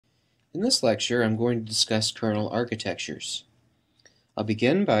In this lecture, I'm going to discuss kernel architectures. I'll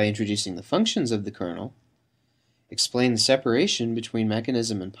begin by introducing the functions of the kernel, explain the separation between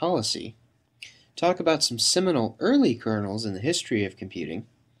mechanism and policy, talk about some seminal early kernels in the history of computing,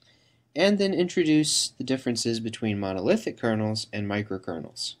 and then introduce the differences between monolithic kernels and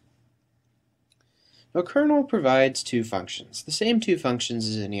microkernels. Now, a kernel provides two functions, the same two functions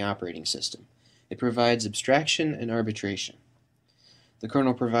as any operating system. It provides abstraction and arbitration. The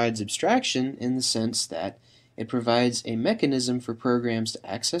kernel provides abstraction in the sense that it provides a mechanism for programs to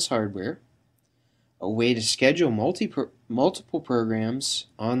access hardware, a way to schedule multiple programs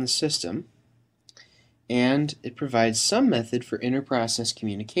on the system, and it provides some method for inter-process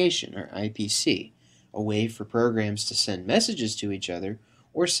communication, or IPC, a way for programs to send messages to each other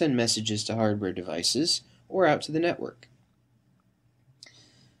or send messages to hardware devices or out to the network.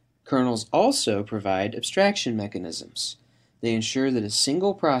 Kernels also provide abstraction mechanisms. They ensure that a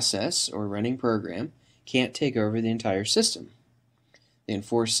single process or running program can't take over the entire system. They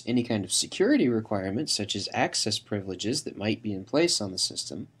enforce any kind of security requirements, such as access privileges that might be in place on the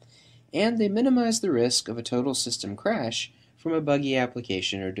system, and they minimize the risk of a total system crash from a buggy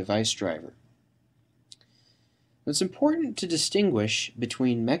application or device driver. It's important to distinguish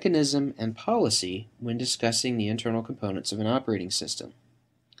between mechanism and policy when discussing the internal components of an operating system.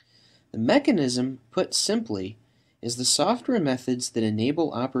 The mechanism, put simply, is the software methods that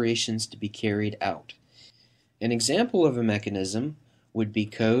enable operations to be carried out. An example of a mechanism would be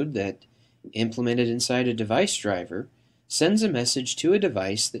code that, implemented inside a device driver, sends a message to a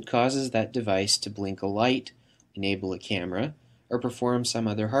device that causes that device to blink a light, enable a camera, or perform some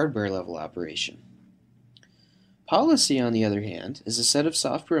other hardware-level operation. Policy, on the other hand, is a set of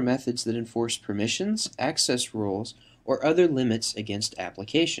software methods that enforce permissions, access rules, or other limits against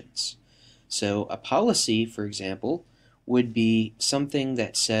applications. So a policy, for example, would be something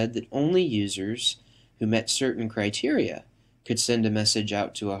that said that only users who met certain criteria could send a message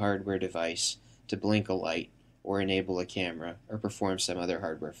out to a hardware device to blink a light or enable a camera or perform some other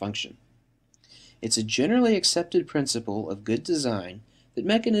hardware function. It's a generally accepted principle of good design that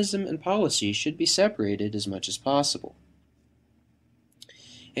mechanism and policy should be separated as much as possible.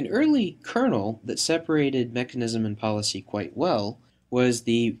 An early kernel that separated mechanism and policy quite well was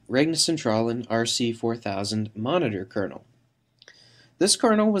the Regnecentralen RC4000 monitor kernel. This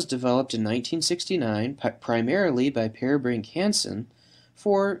kernel was developed in 1969 primarily by Per Brink-Hansen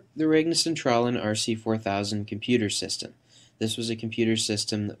for the Regnecentralen RC4000 computer system. This was a computer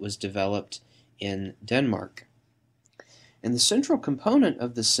system that was developed in Denmark. And the central component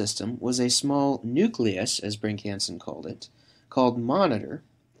of the system was a small nucleus, as Brink-Hansen called it, called monitor,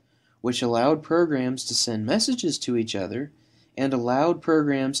 which allowed programs to send messages to each other and allowed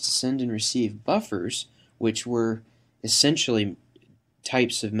programs to send and receive buffers, which were essentially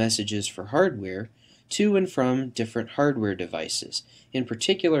types of messages for hardware, to and from different hardware devices. In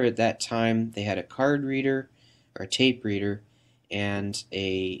particular, at that time, they had a card reader, or a tape reader, and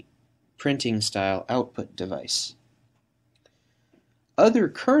a printing-style output device. Other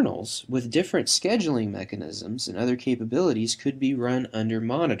kernels with different scheduling mechanisms and other capabilities could be run under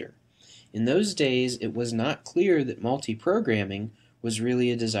monitor. In those days, it was not clear that multi-programming was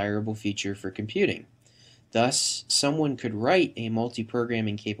really a desirable feature for computing. Thus, someone could write a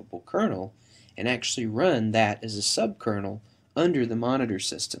multi-programming capable kernel and actually run that as a subkernel under the monitor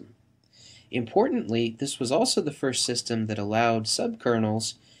system. Importantly, this was also the first system that allowed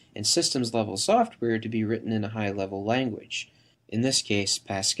subkernels and systems-level software to be written in a high-level language, in this case,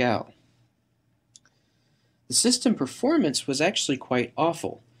 Pascal. The system performance was actually quite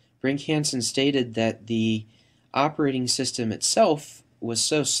awful. Brink-Hansen stated that the operating system itself was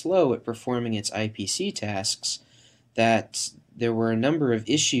so slow at performing its IPC tasks that there were a number of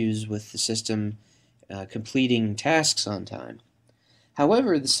issues with the system completing tasks on time.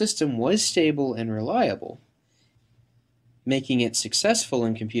 However, the system was stable and reliable, making it successful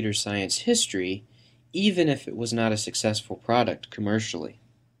in computer science history, even if it was not a successful product commercially.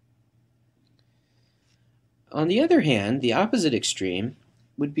 On the other hand, the opposite extreme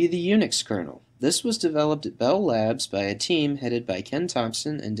would be the Unix kernel. This was developed at Bell Labs by a team headed by Ken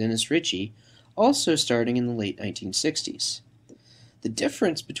Thompson and Dennis Ritchie, also starting in the late 1960s. The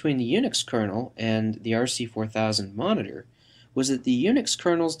difference between the Unix kernel and the RC4000 monitor was that the Unix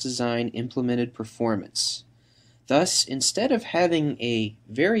kernel's design implemented performance. Thus, instead of having a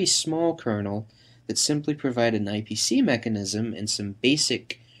very small kernel that simply provided an IPC mechanism and some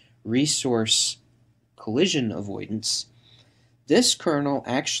basic resource collision avoidance, this kernel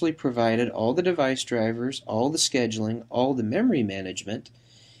actually provided all the device drivers, all the scheduling, all the memory management,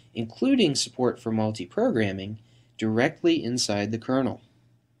 including support for multi-programming, directly inside the kernel.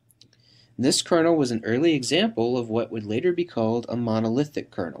 This kernel was an early example of what would later be called a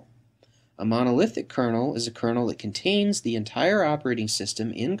monolithic kernel. A monolithic kernel is a kernel that contains the entire operating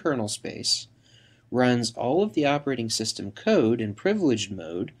system in kernel space, runs all of the operating system code in privileged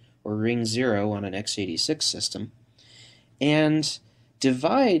mode, or ring 0 on an x86 system, and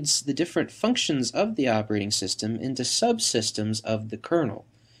divides the different functions of the operating system into subsystems of the kernel.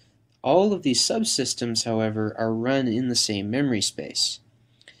 All of these subsystems, however, are run in the same memory space.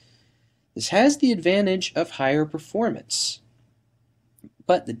 This has the advantage of higher performance,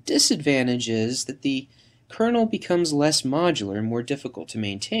 but the disadvantage is that the kernel becomes less modular, more difficult to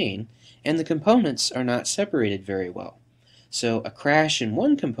maintain, and the components are not separated very well. So a crash in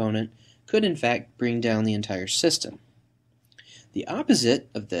one component could in fact bring down the entire system. The opposite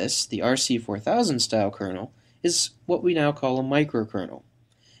of this, the RC4000 style kernel, is what we now call a microkernel.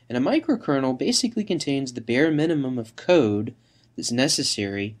 And a microkernel basically contains the bare minimum of code that's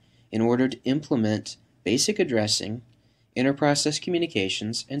necessary in order to implement basic addressing, interprocess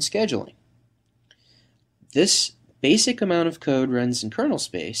communications, and scheduling. This basic amount of code runs in kernel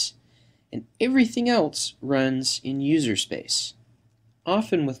space, and everything else runs in user space,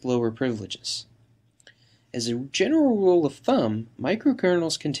 often with lower privileges. As a general rule of thumb,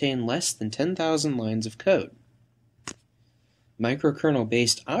 microkernels contain less than 10,000 lines of code.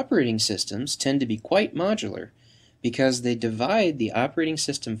 Microkernel-based operating systems tend to be quite modular because they divide the operating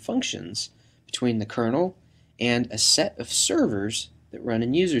system functions between the kernel and a set of servers that run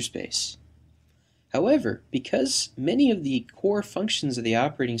in user space. However, because many of the core functions of the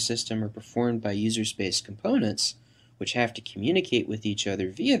operating system are performed by user space components, which have to communicate with each other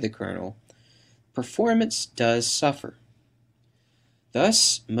via the kernel, performance does suffer.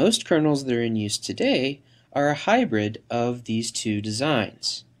 Thus, most kernels that are in use today are a hybrid of these two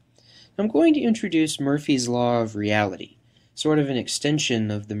designs. I'm going to introduce Murphy's Law of Reality, sort of an extension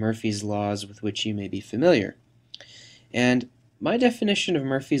of the Murphy's Laws with which you may be familiar. And my definition of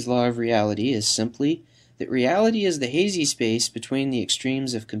Murphy's Law of Reality is simply that reality is the hazy space between the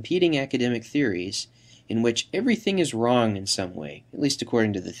extremes of competing academic theories in which everything is wrong in some way, at least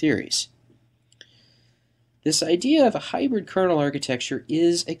according to the theories. This idea of a hybrid kernel architecture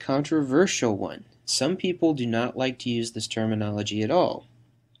is a controversial one. Some people do not like to use this terminology at all.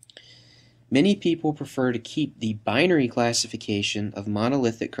 Many people prefer to keep the binary classification of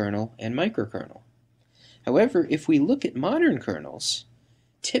monolithic kernel and microkernel. However, if we look at modern kernels,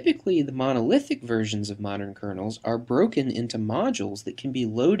 typically the monolithic versions of modern kernels are broken into modules that can be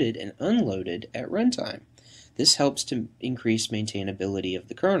loaded and unloaded at runtime. This helps to increase maintainability of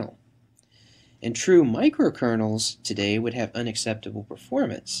the kernel. And true microkernels today would have unacceptable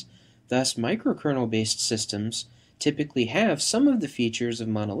performance. Thus, microkernel-based systems typically have some of the features of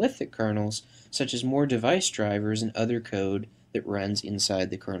monolithic kernels, such as more device drivers and other code that runs inside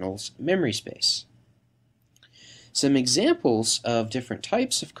the kernel's memory space. Some examples of different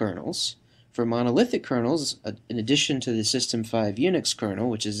types of kernels. For monolithic kernels, in addition to the System 5 Unix kernel,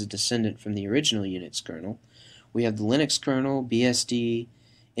 which is a descendant from the original Unix kernel, we have the Linux kernel, BSD,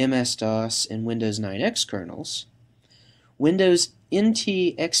 MS-DOS, and Windows 9X kernels. Windows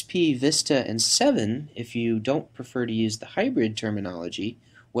NT, XP, Vista, and 7, if you don't prefer to use the hybrid terminology,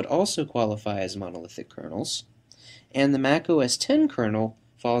 would also qualify as monolithic kernels. And the Mac OS X kernel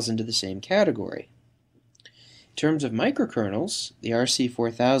falls into the same category. In terms of microkernels, the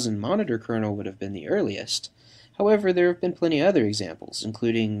RC4000 monitor kernel would have been the earliest. However, there have been plenty of other examples,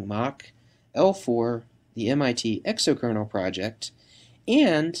 including Mach, L4, the MIT exokernel project,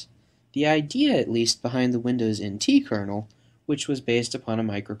 and the idea, at least, behind the Windows NT kernel, which was based upon a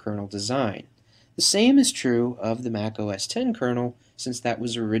microkernel design. The same is true of the Mac OS X kernel, since that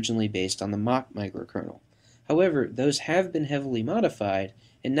was originally based on the Mach microkernel. However, those have been heavily modified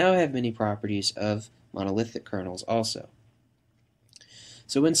and now have many properties of monolithic kernels also.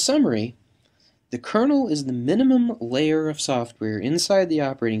 So in summary, the kernel is the minimum layer of software inside the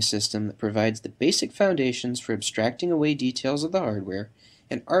operating system that provides the basic foundations for abstracting away details of the hardware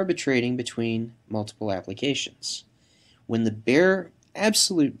and arbitrating between multiple applications. When the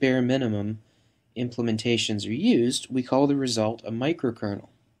absolute bare minimum implementations are used, we call the result a microkernel.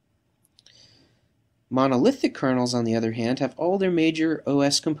 Monolithic kernels, on the other hand, have all their major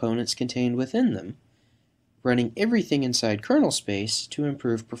OS components contained within them, running everything inside kernel space to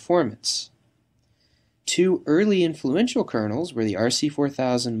improve performance. Two early influential kernels were the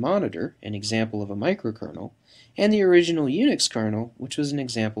RC4000 Monitor, an example of a microkernel, and the original Unix kernel, which was an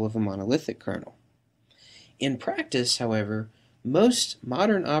example of a monolithic kernel. In practice, however, most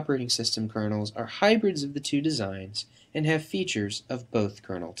modern operating system kernels are hybrids of the two designs and have features of both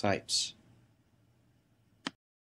kernel types.